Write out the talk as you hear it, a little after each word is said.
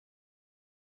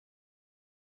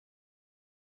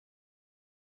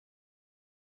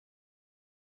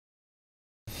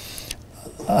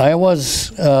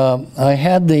I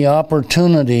had the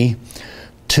opportunity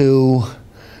to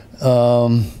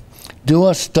do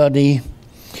a study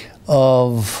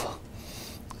of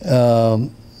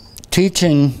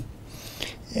teaching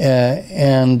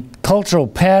and cultural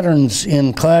patterns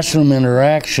in classroom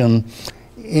interaction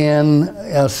in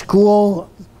a school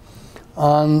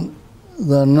on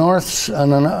the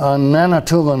on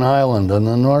Manitoulin Island on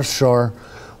the north shore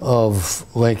of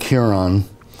Lake Huron.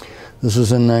 This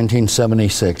was in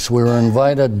 1976. We were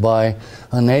invited by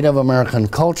a Native American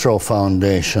Cultural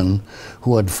Foundation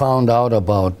who had found out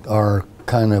about our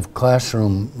kind of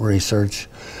classroom research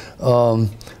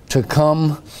to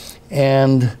come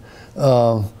and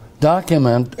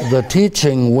document the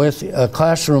teaching with a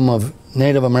classroom of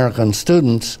Native American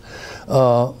students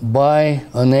by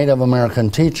a Native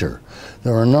American teacher.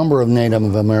 There were a number of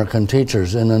Native American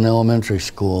teachers in an elementary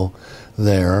school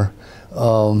there.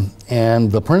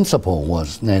 And the principal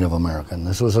was Native American.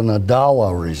 This was an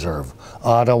Odawa reserve,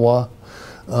 Ottawa,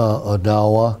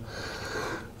 Odawa.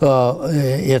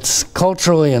 It's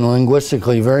culturally and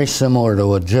linguistically very similar to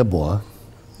Ojibwa.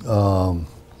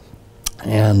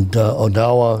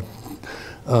 Odawa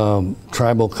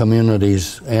tribal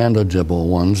communities and Ojibwa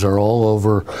ones are all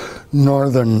over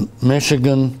northern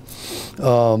Michigan,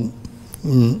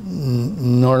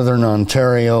 northern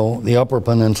Ontario, the Upper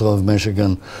Peninsula of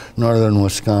Michigan, northern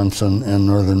Wisconsin, and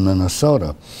northern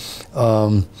Minnesota.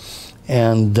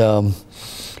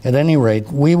 At any rate,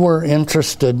 we were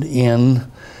interested in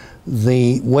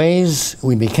the ways,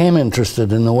 we became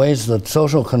interested in the ways that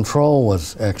social control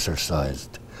was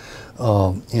exercised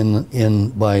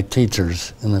by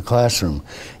teachers in the classroom.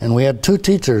 And we had two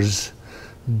teachers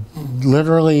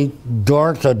literally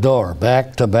door to door,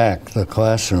 back to back, the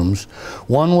classrooms.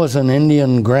 One was an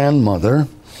Indian grandmother,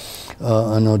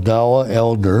 an Odawa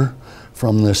elder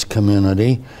from this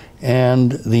community,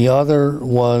 and the other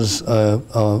was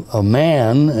a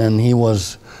man, and he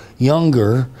was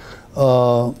younger,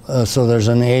 so there's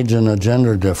an age and a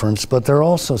gender difference, but there are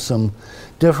also some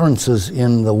differences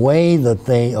in the way that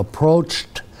they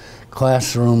approached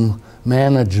classroom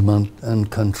management and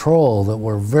control that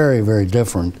were very, very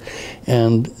different.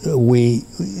 And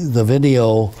the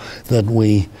video that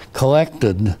we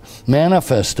collected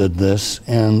manifested this,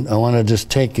 and I want to just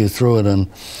take you through it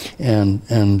and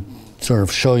sort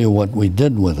of show you what we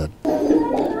did with it.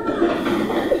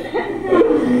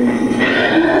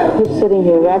 Who's sitting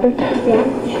here, Robert?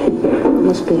 Yeah.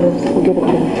 Must be his. We'll give it to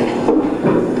him.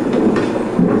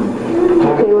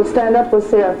 Okay, we'll stand up, we'll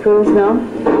say our prayers now.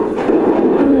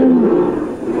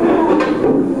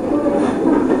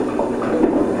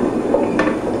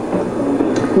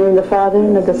 In the name of the Father,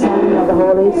 and of the Son, and of the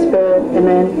Holy Spirit.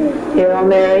 Amen. Hail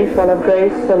Mary, full of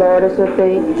grace, the Lord is with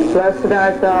thee. Blessed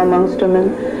art thou amongst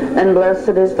women, and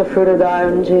blessed is the fruit of thy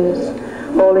womb, Jesus.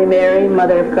 Holy Mary,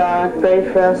 Mother of God, pray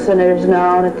for us sinners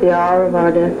now and at the hour of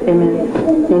our death. Amen. In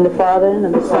the name of the Father, and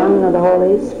of the Son, and of the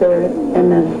Holy Spirit.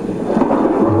 Amen.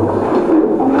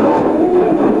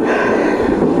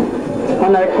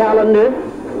 On our calendar,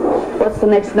 what's the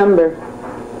next number?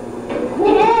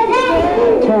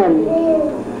 10.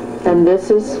 And this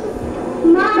is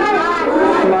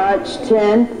March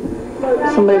 10.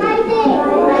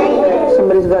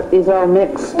 Somebody's got these all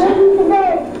mixed.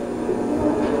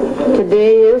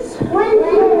 Today is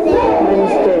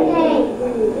Wednesday.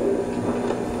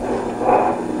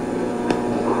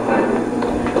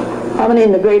 How many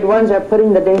in the grade 1s are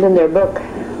putting the date in their book?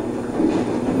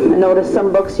 I noticed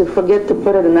some books you forget to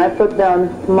put it, and I put down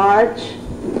March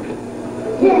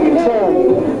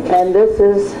 10. And this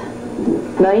is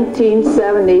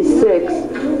 1976.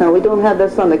 Now we don't have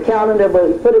this on the calendar, but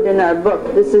we put it in our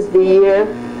book. This is the year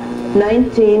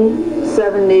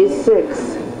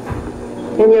 1976.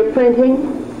 In your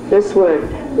printing, this word.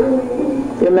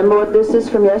 You remember what this is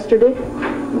from yesterday?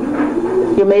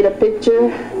 You made a picture,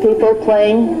 people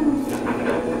playing.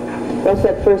 What's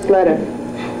that first letter?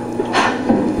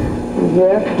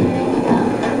 Here.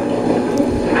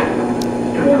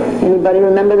 Anybody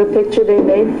remember the picture they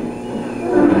made?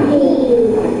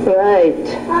 Right.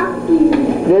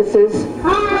 This is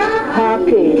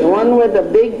hockey. The one with the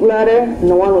big letter and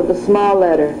the one with the small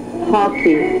letter.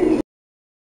 Hockey.